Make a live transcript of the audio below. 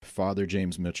Father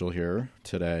James Mitchell here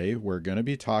today. We're going to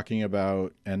be talking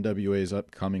about NWA's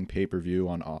upcoming pay-per-view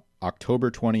on October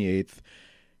 28th,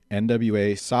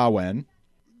 NWA Samhain.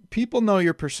 People know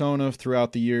your persona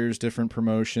throughout the years, different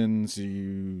promotions.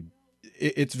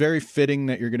 It's very fitting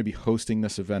that you're going to be hosting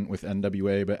this event with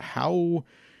NWA, but how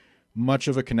much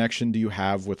of a connection do you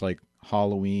have with like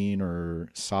Halloween or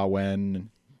Samhain,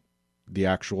 the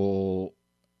actual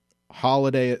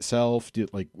holiday itself?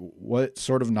 What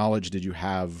sort of knowledge did you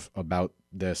have about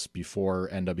this before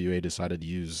NWA decided to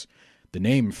use the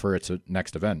name for its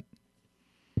next event?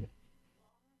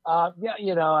 I've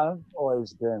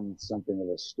always been something of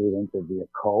a student of the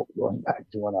occult going back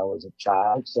to when I was a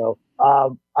child. So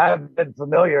I've been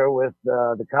familiar with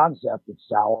the concept of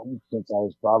Samhain since I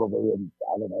was probably in,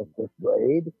 fifth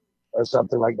grade or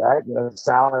something like that.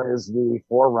 Samhain is the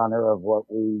forerunner of what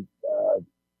we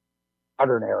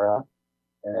modern era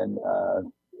and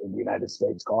in the United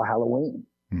States call Halloween.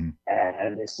 Mm.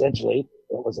 And essentially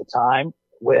it was a time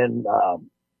when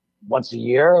once a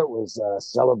year it was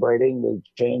celebrating the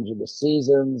change of the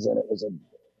seasons, and it was an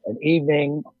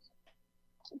evening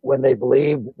when they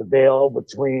believed that the veil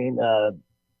between the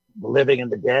living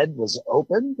and the dead was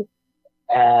opened,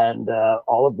 and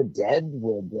all of the dead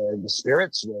the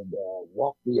spirits would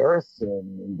walk the earth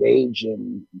and engage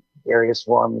in various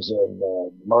forms of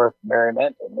mirth,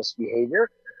 merriment, and misbehavior.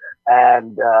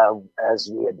 And as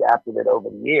we adapted it over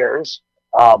the years,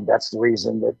 that's the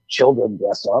reason that children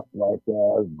dress up like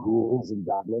ghouls and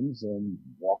goblins and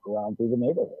walk around through the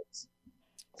neighborhoods.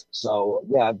 So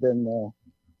yeah, I've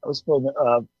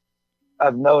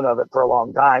known of it for a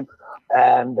long time,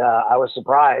 and I was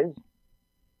surprised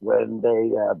when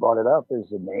they brought it up as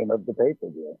the name of the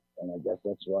pay-per-view, and I guess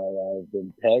that's why I've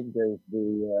been pegged as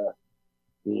the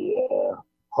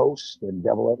host and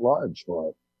devil at large for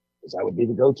it, because I would be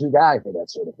the go-to guy for that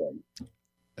sort of thing.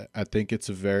 I think it's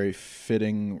a very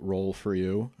fitting role for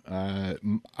you.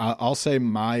 I'll say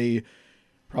my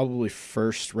probably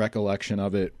first recollection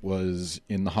of it was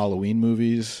in the Halloween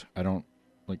movies. I don't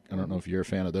know if you're a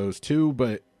fan of those too,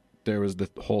 but there was the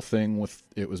whole thing with,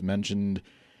 it was mentioned,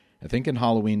 I think in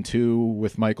Halloween 2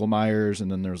 with Michael Myers,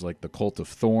 and then there's like the Cult of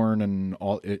Thorn and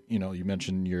all it, you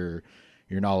mentioned your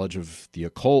knowledge of the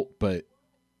occult, but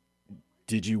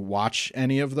did you watch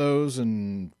any of those?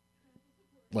 And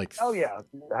oh yeah,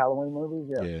 the Halloween movies,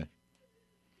 yeah.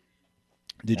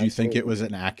 Did you think it was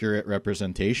an accurate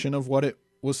representation of what it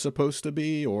was supposed to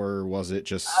be, or was it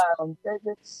just?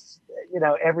 It's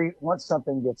once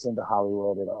something gets into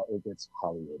Hollywood, it gets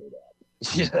Hollywooded out.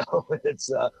 It's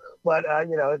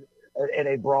in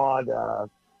a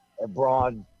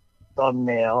broad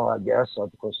thumbnail, I guess.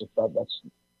 Of course, that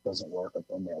doesn't work. A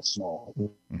thumbnail small.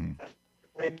 Mm-hmm.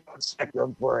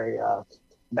 Spectrum for a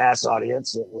mass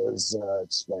audience, it was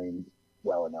explained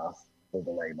well enough for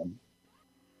the layman.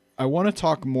 I want to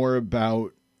talk more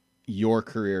about your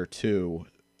career too,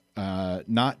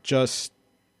 not just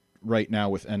right now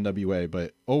with NWA,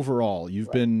 but overall.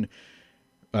 You've been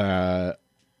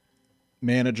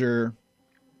manager,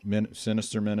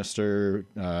 Sinister Minister,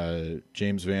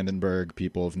 James Vandenberg.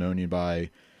 People have known you by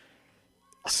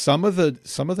some of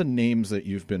the names that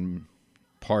you've been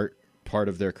part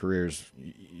of their careers.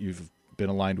 You've been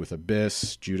aligned with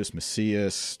Abyss, Judas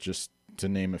Messias, just to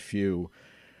name a few.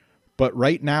 But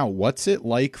right now, what's it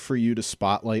like for you to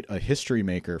spotlight a history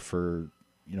maker? For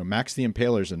Max The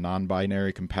Impaler is a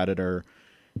non-binary competitor.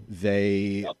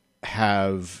 They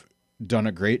have done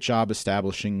a great job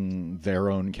establishing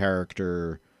their own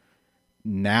character,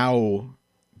 now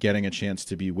getting a chance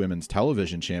to be women's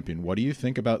television champion. What do you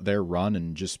think about their run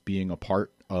and just being a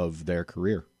part of their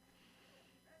career?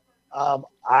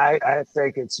 I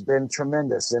think it's been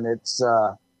tremendous, and it's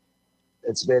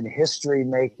been history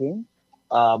making.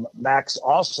 Max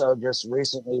also just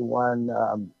recently won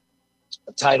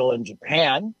a title in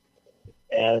Japan,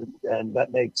 and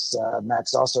that makes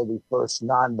Max also the first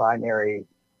non-binary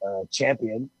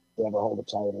champion to ever hold a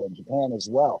title in Japan as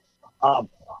well.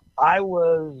 I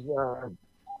was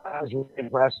really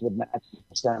impressed with Max the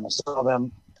first time I saw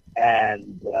them,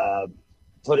 and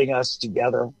putting us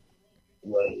together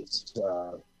was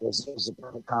a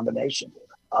perfect combination.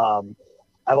 I've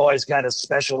always kind of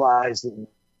specialized in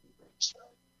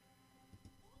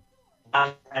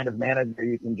kind of manager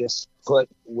you can just put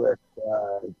with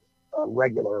a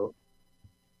regular,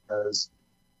 because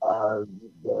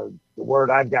the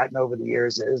word I've gotten over the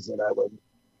years is that I would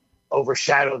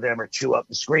overshadow them or chew up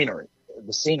the scenery.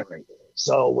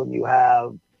 So when you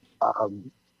have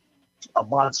a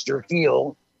monster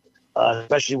heel,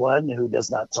 especially one who does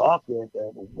not talk, it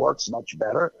works much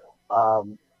better.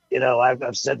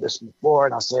 I've said this before,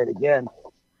 and I'll say it again.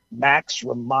 Max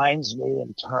reminds me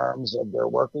in terms of their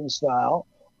working style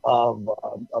of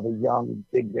a young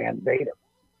Big Van Vader.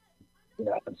 You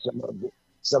know, and some of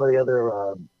the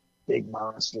other big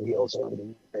monster heels over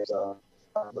the years.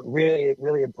 But really,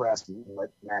 really impressed with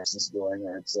what Max is doing.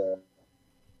 And it's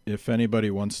If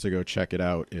anybody wants to go check it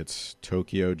out, it's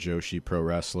Tokyo Joshi Pro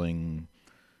Wrestling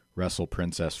Wrestle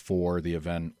Princess 4, the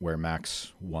event where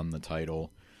Max won the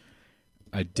title.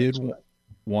 I did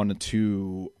want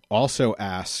to also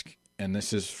ask, and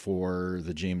this is for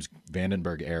the James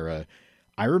Vandenberg era.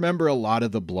 I remember a lot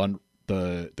of the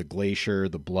Glacier,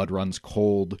 the Blood Runs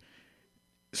Cold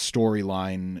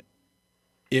storyline.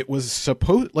 It was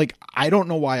supposed, like, I don't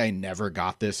know why I never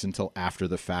got this until after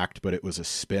the fact, but it was a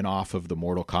spin-off of the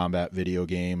Mortal Kombat video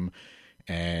game,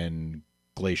 and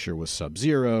Glacier was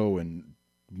Sub-Zero and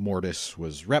Mortis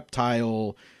was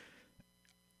Reptile.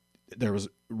 There was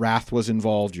Wrath was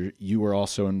involved. You were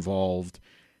also involved.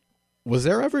 Was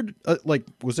there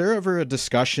ever a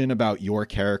discussion about your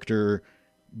character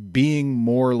being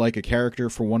more like a character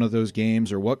for one of those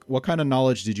games, or what kind of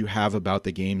knowledge did you have about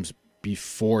the games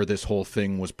before this whole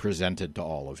thing was presented to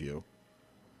all of you?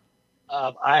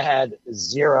 I had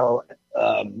zero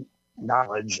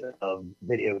knowledge of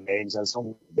video games. I was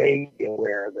only vaguely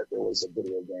aware that there was a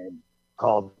video game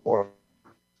called Mortal.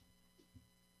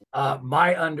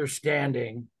 My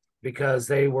understanding, because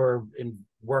they were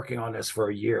working on this for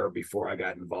a year before I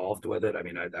got involved with it. I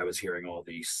mean, I was hearing all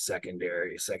the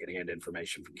secondhand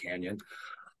information from Canyon,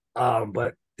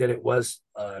 but that it was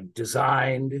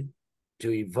designed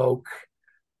to evoke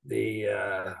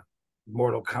the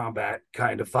Mortal Kombat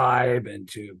kind of vibe and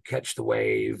to catch the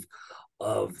wave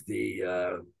of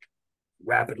the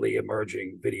rapidly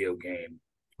emerging video game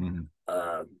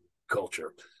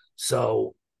culture.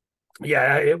 So,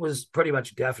 yeah, it was pretty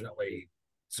much definitely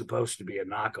supposed to be a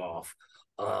knockoff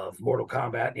of Mortal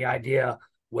Kombat. And the idea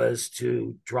was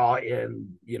to draw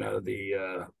in,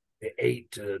 the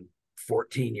 8 to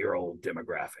 14-year-old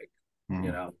demographic,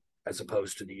 as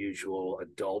opposed to the usual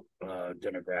adult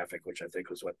demographic, which I think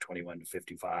was 21 to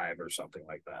 55 or something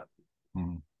like that.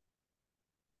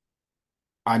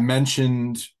 I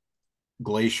mentioned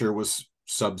Glacier was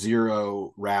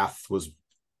Sub-Zero, Wrath was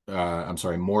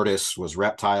Mortis was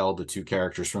Reptile, the two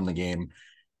characters from the game.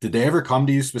 Did they ever come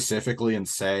to you specifically and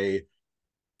say,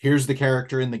 here's the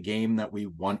character in the game that we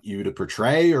want you to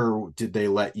portray, or did they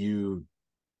let you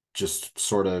just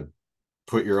sort of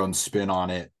put your own spin on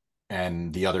it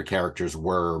and the other characters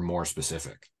were more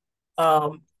specific?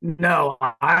 No,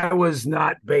 I was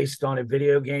not based on a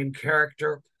video game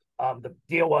character. The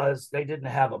deal was they didn't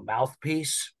have a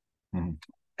mouthpiece,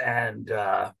 and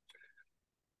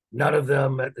none of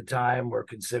them at the time were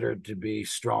considered to be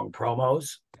strong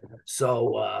promos.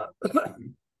 So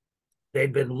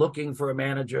they'd been looking for a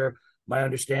manager. My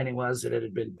understanding was that it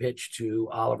had been pitched to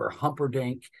Oliver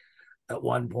Humperdinck at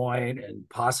one point and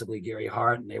possibly Gary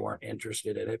Hart, and they weren't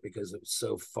interested in it because it was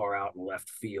so far out in left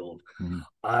field.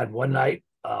 And one night,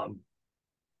 I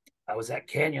was at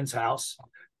Canyon's house,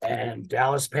 and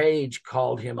Dallas Page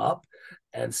called him up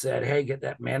and said, hey, get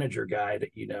that manager guy that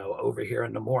over here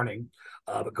in the morning,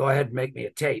 but go ahead and make me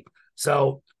a tape.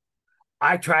 So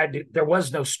I tried to, there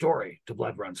was no story to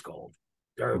Blood Runs Cold.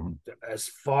 There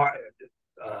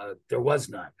was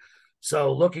none.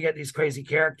 So looking at these crazy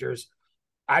characters,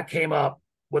 I came up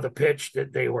with a pitch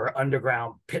that they were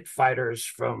underground pit fighters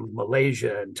from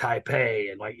Malaysia and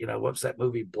Taipei, and what's that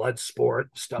movie, Bloodsport,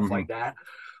 stuff like that.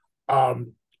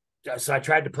 So I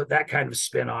tried to put that kind of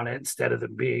spin on it instead of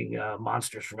them being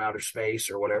monsters from outer space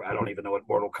or whatever. I don't even know what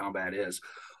Mortal Kombat is,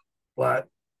 but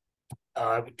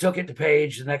took it to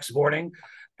Page the next morning,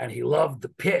 and he loved the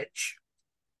pitch,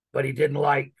 but he didn't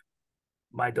like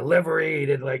my delivery. He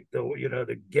didn't like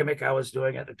the gimmick I was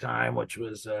doing at the time, which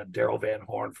was Daryl Van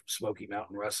Horn from Smoky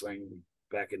Mountain Wrestling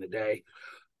back in the day.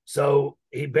 So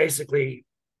he basically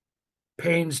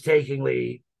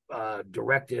painstakingly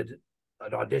directed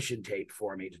an audition tape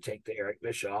for me to take to Eric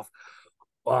Bischoff,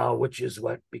 which is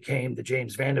what became the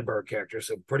James Vandenberg character.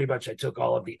 So pretty much I took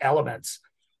all of the elements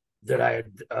that I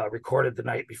had recorded the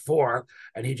night before,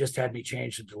 and he just had me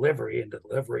change the delivery. And the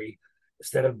delivery,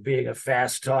 instead of being a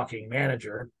fast-talking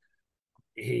manager,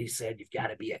 he said, you've got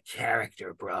to be a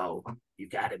character, bro. You've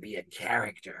got to be a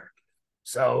character.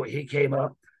 So he came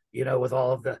up, with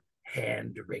all of the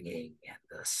hand-wringing and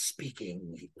the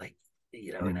speaking,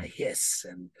 in a hiss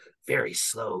and very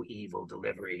slow, evil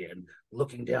delivery and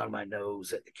looking down my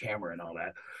nose at the camera and all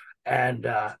that. And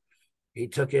he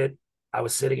took it. I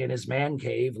was sitting in his man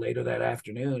cave later that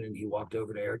afternoon, and he walked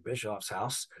over to Eric Bischoff's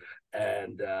house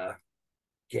and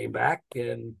came back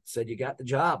and said, you got the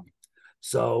job.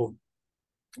 So,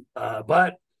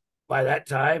 but by that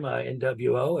time,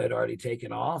 NWO had already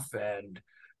taken off, and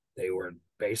they were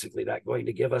basically not going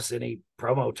to give us any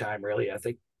promo time, really. I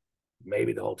think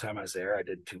maybe the whole time I was there, I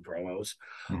did 2 promos.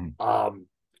 Mhm.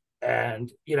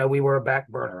 And, you know, we were a back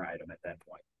burner item at that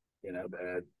point. You know,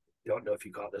 don't know if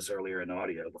you caught this earlier in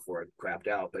audio before it crapped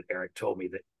out, but Eric told me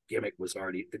that Gimmick was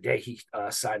already, the day he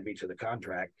signed me to the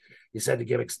contract, he said the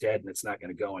Gimmick's dead and it's not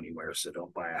going to go anywhere. So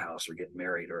don't buy a house or get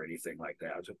married or anything like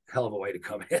that. It's a hell of a way to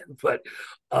come in. But,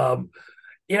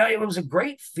 you know, it was a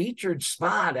great featured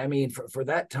spot. I mean, for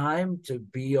that time to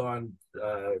be on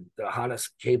the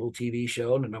hottest cable TV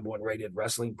show and the #1 rated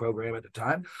wrestling program at the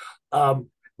time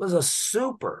was a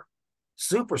super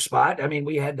spot. I mean,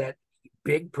 we had that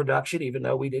big production, even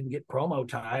though we didn't get promo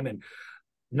time. And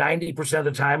 90% of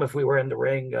the time, if we were in the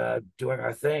ring doing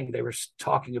our thing, they were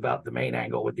talking about the main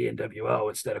angle with the NWO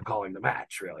instead of calling the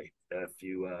match, really, if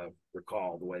you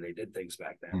recall the way they did things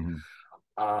back then.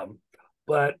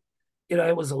 But, you know,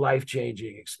 it was a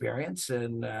life-changing experience.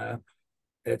 And I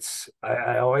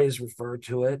always refer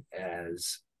to it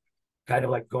as kind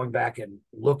of like going back and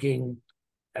looking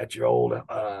at your old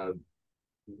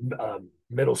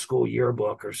middle school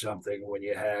yearbook or something when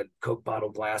you had Coke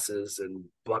bottle glasses and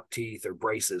buck teeth or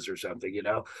braces or something, you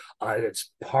know.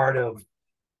 It's part of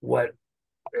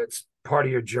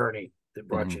your journey that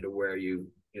brought you to where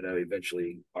you know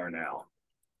eventually are now.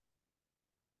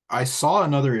 I saw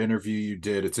another interview you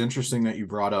did. It's interesting that you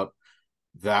brought up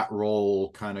that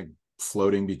role kind of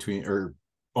floating between or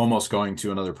almost going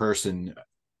to another person.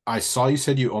 I saw you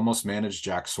said you almost managed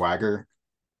Jack Swagger.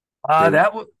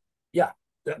 That was, yeah,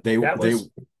 They that they was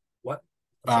what.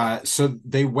 so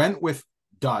they went with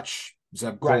Dutch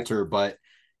Zeb Right. Coulter, but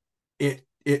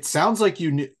it sounds like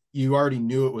you already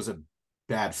knew it was a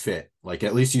bad fit. Like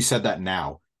at least you said that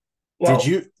now. Well,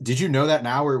 Did you know that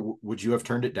now, or would you have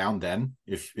turned it down then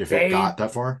if it they got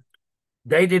that far?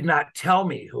 they did not tell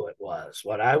me who it was.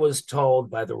 What I was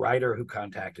told by the writer who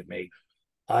contacted me,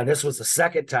 this was the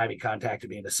second time he contacted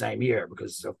me in the same year,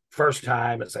 because the first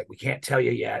time it's like, we can't tell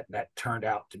you yet. And that turned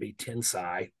out to be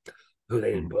Tensai, who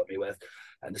they didn't put me with.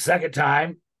 And the second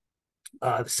time,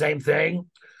 the same thing.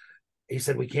 He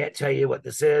said, we can't tell you what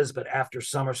this is, but after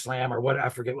SummerSlam or what, I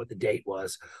forget what the date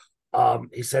was.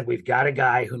 He said, we've got a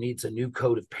guy who needs a new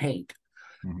coat of paint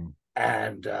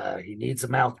and he needs a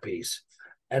mouthpiece.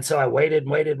 And so I waited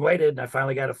and waited and waited. And I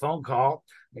finally got a phone call.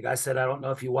 The guy said, I don't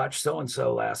know if you watched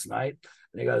so-and-so last night.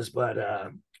 And he goes, but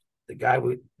the guy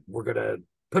we're going to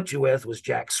put you with was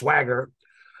Jack Swagger.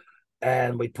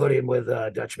 And we put him with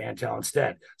Dutch Mantel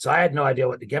instead. So I had no idea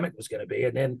what the gimmick was going to be.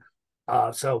 And then,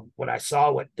 so when I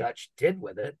saw what Dutch did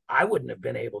with it, I wouldn't have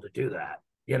been able to do that.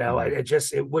 You know,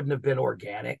 it wouldn't have been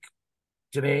organic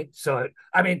to me. So,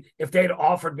 I mean, if they'd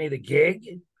offered me the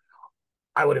gig,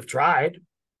 I would have tried.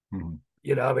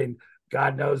 You know, I mean,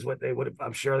 God knows what they would have.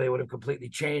 I'm sure they would have completely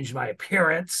changed my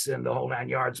appearance and the whole 9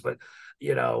 yards. But,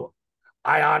 you know,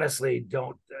 I honestly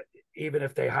don't. Even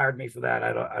if they hired me for that,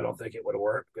 I don't think it would have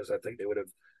worked, because I think they would have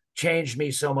changed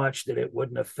me so much that it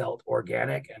wouldn't have felt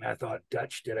organic. And I thought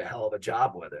Dutch did a hell of a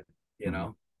job with it. You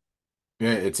know.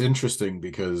 Yeah, it's interesting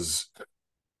because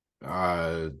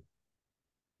uh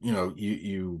you know,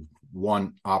 you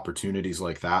want opportunities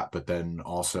like that, but then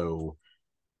also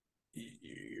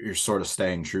you're sort of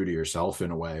staying true to yourself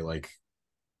in a way.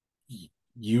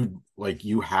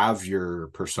 You have your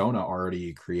persona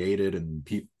already created, and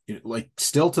people like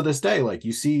still to this day, like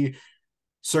you see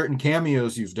certain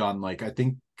cameos you've done. Like I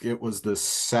think it was the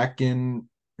second,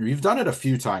 or you've done it a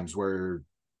few times where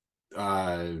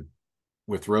uh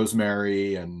with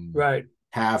Rosemary and Right.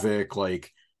 Havoc,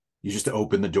 like you just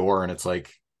open the door and it's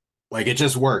like it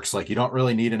just works. Like you don't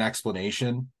really need an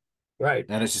explanation. Right.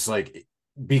 And it's just like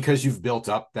because you've built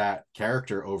up that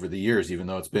character over the years, even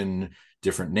though it's been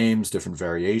different names, different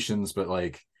variations, but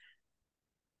like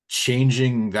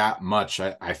changing that much,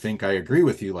 I think I agree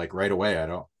with you like right away.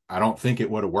 I don't think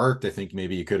it would have worked. I think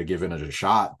maybe you could have given it a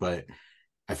shot, but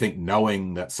I think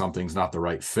knowing that something's not the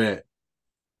right fit,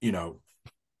 you know,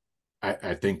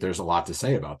 I think there's a lot to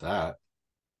say about that.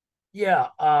 Yeah.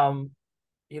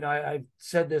 You know, I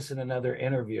said this in another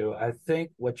interview. I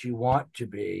think what you want to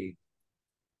be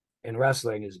in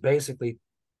wrestling is basically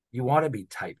you want to be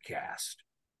typecast,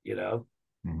 you know,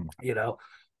 you know,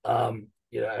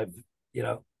 I've, you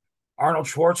know, Arnold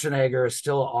Schwarzenegger is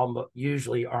still almost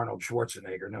usually Arnold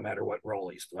Schwarzenegger, no matter what role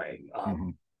he's playing.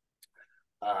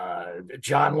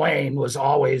 John Wayne was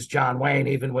always John Wayne,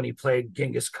 even when he played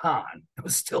Genghis Khan. It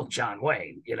was still John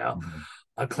Wayne, you know.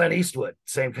 Clint Eastwood,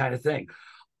 same kind of thing.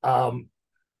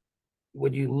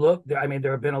 When you look, I mean,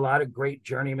 there have been a lot of great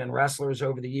journeyman wrestlers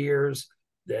over the years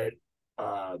that,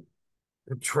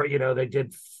 you know, they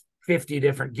did 50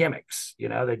 different gimmicks.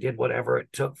 They did whatever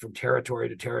it took from territory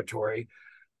to territory,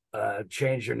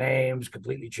 change your names,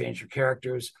 completely change your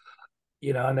characters,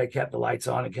 and they kept the lights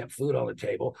on and kept food on the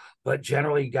table. But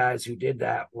generally, guys who did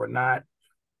that were not,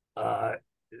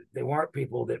 they weren't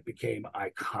people that became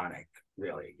iconic,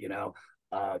 really,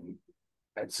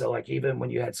 and so, like, even when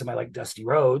you had somebody like Dusty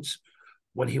Rhodes,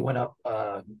 when he went up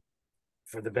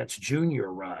for the Vince Jr.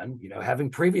 run, having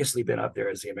previously been up there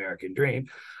as the American Dream,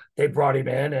 they brought him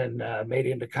in and made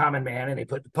him the Common Man, and they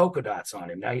put the polka dots on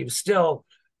him. Now, he was still,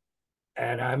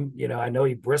 and I know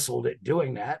he bristled at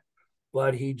doing that,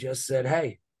 but he just said,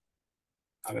 hey,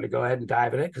 I'm going to go ahead and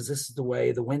dive in it because this is the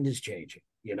way the wind is changing.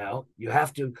 You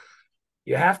have to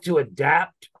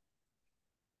adapt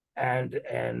and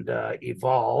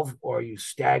evolve, or you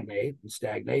stagnate, and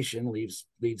stagnation leads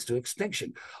to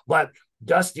extinction. But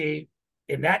Dusty,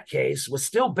 in that case, was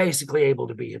still basically able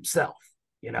to be himself,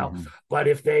 mm-hmm. But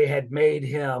if they had made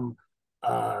him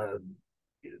the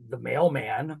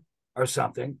mailman or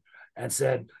something and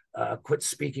said, quit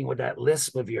speaking with that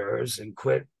lisp of yours and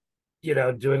quit,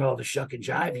 doing all the shuck and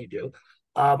jive you do,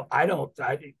 I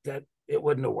think that it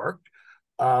wouldn't have worked.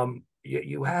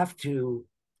 You have to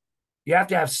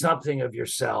have something of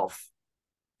yourself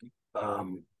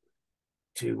to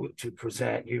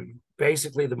present. You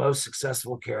basically, the most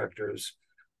successful characters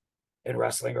in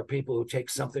wrestling are people who take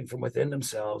something from within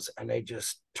themselves and they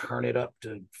just turn it up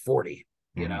to 40,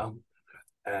 mm-hmm.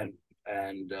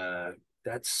 And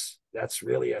that's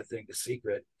really, I think, the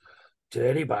secret to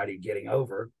anybody getting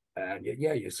over. And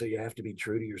so you have to be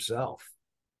true to yourself.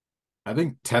 I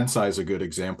think Tensai is a good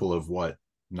example of what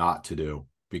not to do,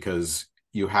 because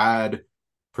you had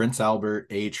Prince Albert,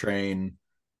 A-Train.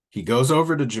 He goes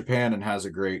over to Japan and has a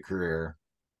great career.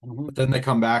 Mm-hmm. But then they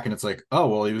come back and it's like, oh,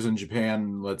 well, he was in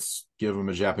Japan. Let's give him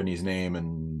a Japanese name.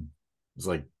 And it's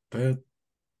like, I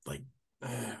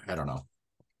don't know.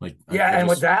 And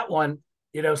with that one,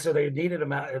 so they needed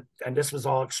him out. And this was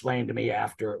all explained to me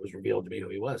after it was revealed to me who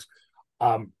he was.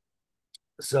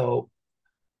 So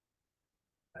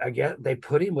I guess they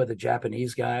put him with a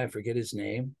Japanese guy. I forget his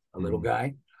name, a little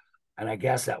guy. And I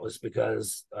guess that was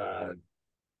because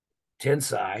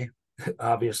Tensai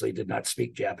obviously did not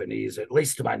speak Japanese, at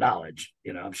least to my knowledge.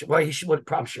 I'm sure. Well,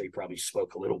 I'm sure he probably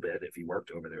spoke a little bit if he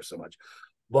worked over there so much,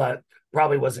 but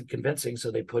probably wasn't convincing. So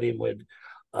they put him with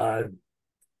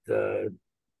the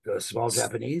small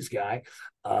Japanese guy.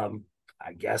 I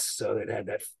guess so it had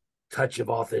that touch of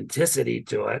authenticity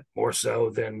to it, more so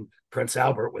than Prince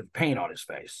Albert with paint on his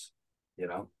face.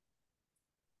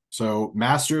 So,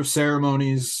 Master of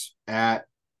Ceremonies at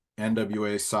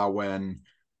NWA Samhain,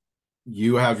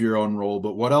 you have your own role,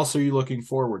 but what else are you looking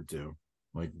forward to?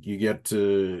 Like, you get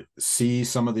to see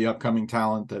some of the upcoming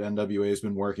talent that NWA has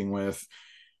been working with.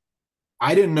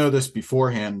 I didn't know this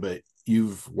beforehand, but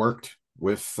you've worked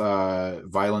with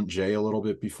Violent J a little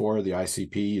bit before, the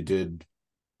ICP. You did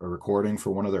a recording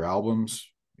for one of their albums.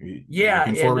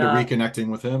 Looking forward to reconnecting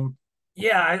with him.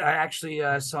 Yeah, I actually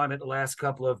saw him at the last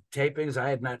couple of tapings. I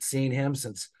had not seen him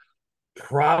since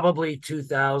probably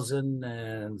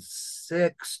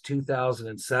 2006,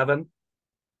 2007.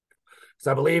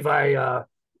 So I believe I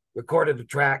recorded the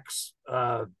tracks,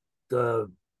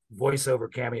 the voiceover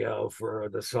cameo for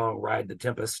the song Ride the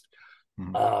Tempest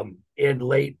in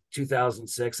late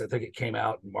 2006. I think it came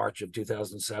out in March of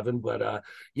 2007. But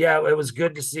it was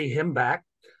good to see him back.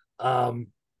 And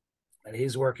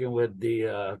he's working with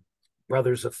the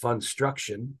Brothers of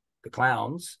Funstruction, the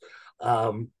Clowns.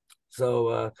 It's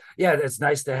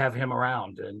nice to have him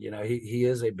around. And, he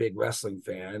is a big wrestling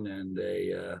fan and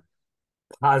a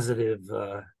positive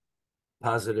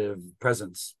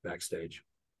presence backstage.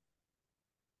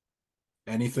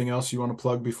 Anything else you want to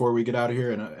plug before we get out of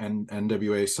here? And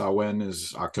NWA Samhain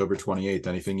is October 28th.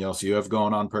 Anything else you have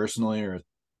going on personally, or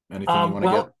anything you want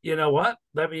to get? You know what?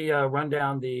 Let me run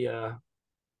down the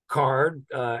card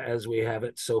as we have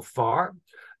it so far.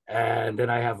 And then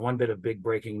I have one bit of big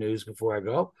breaking news before I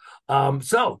go.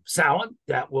 So Samhain,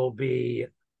 that will be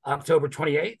October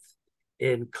 28th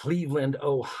in Cleveland,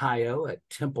 Ohio at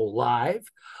Temple Live.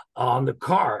 On the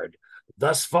card,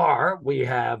 thus far, we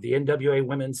have the NWA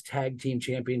Women's Tag Team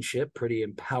Championship, Pretty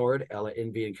Empowered, Ella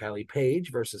Envy and Kylie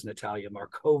Page versus Natalia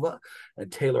Markova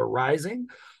and Taylor Rising.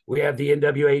 We have the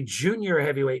NWA Junior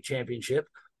Heavyweight Championship,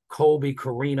 Colby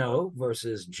Corino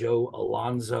versus Joe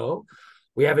Alonzo.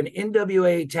 We have an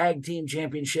NWA Tag Team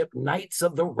Championship, Knights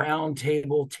of the Round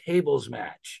Table tables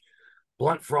match.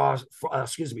 Blunt Force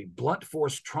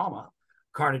Trauma,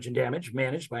 Carnage and Damage,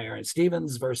 managed by Aaron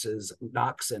Stevens versus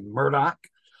Knox and Murdoch.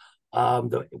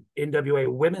 The NWA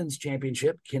Women's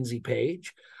Championship, Kinsey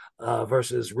Page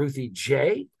versus Ruthie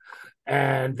J.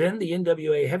 And then the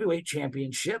NWA Heavyweight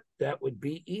Championship, that would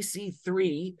be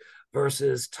EC3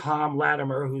 versus Tom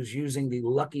Latimer, who's using the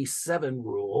Lucky Seven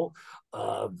rule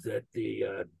that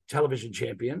the television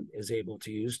champion is able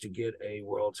to use to get a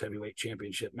World's Heavyweight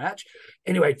Championship match.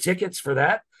 Anyway, tickets for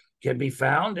that can be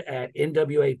found at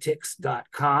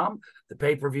nwatix.com. The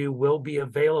pay-per-view will be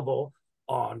available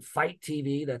on Fight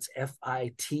TV. That's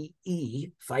FITE,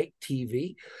 Fight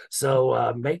TV.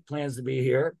 So make plans to be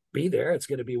there. It's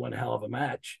going to be one hell of a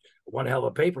match, one hell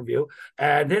of a pay-per-view.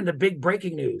 And then the big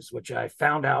breaking news, which I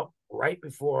found out right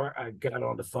before I got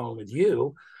on the phone with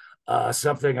you,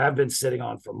 something I've been sitting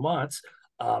on for months.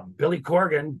 Billy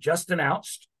Corgan just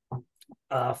announced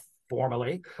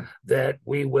formally that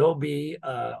we will be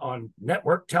on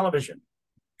network television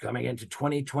coming into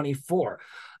 2024.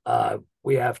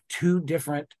 We have two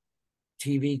different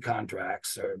TV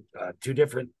contracts, or two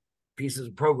different pieces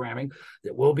of programming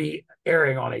that will be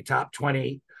airing on a top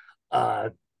 20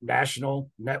 national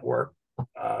network.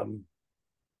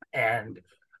 And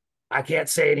I can't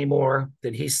say any more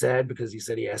than he said, because he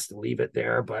said he has to leave it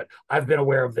there. But I've been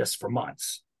aware of this for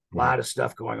months. A lot of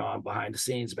stuff going on behind the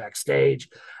scenes, backstage.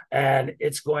 And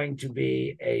it's going to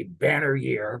be a banner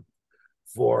year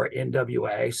for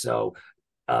NWA. So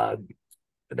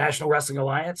the National Wrestling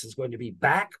Alliance is going to be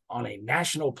back on a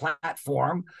national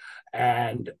platform,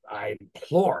 and I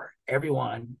implore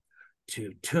everyone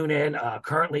to tune in.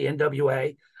 Currently,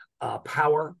 NWA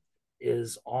Power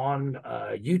is on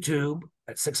YouTube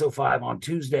at 6:05 on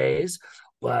Tuesdays,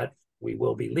 but we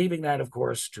will be leaving that, of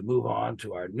course, to move on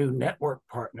to our new network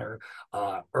partner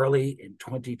early in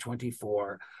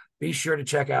 2024. Be sure to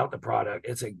check out the product.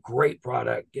 It's a great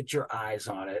product. Get your eyes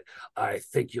on it. I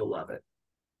think you'll love it.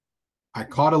 I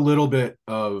caught a little bit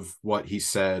of what he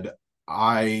said.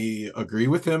 I agree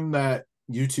with him that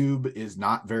YouTube is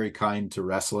not very kind to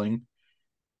wrestling.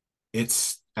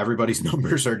 It's everybody's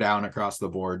numbers are down across the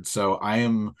board. So I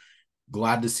am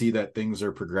glad to see that things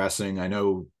are progressing. I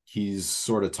know he's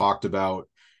sort of talked about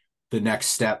the next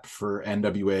step for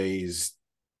NWA's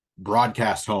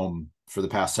broadcast home for the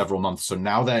past several months. So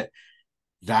now that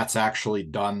that's actually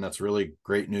done, that's really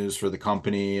great news for the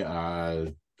company.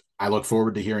 I look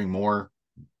forward to hearing more,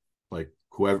 like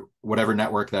whatever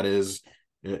network that is.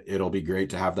 It'll be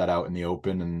great to have that out in the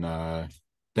open. And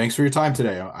thanks for your time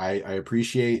today. I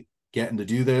appreciate getting to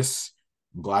do this.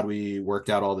 I'm glad we worked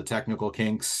out all the technical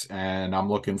kinks, and I'm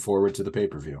looking forward to the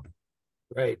pay-per-view.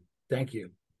 Great. Thank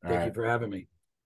you. Thank you for having me.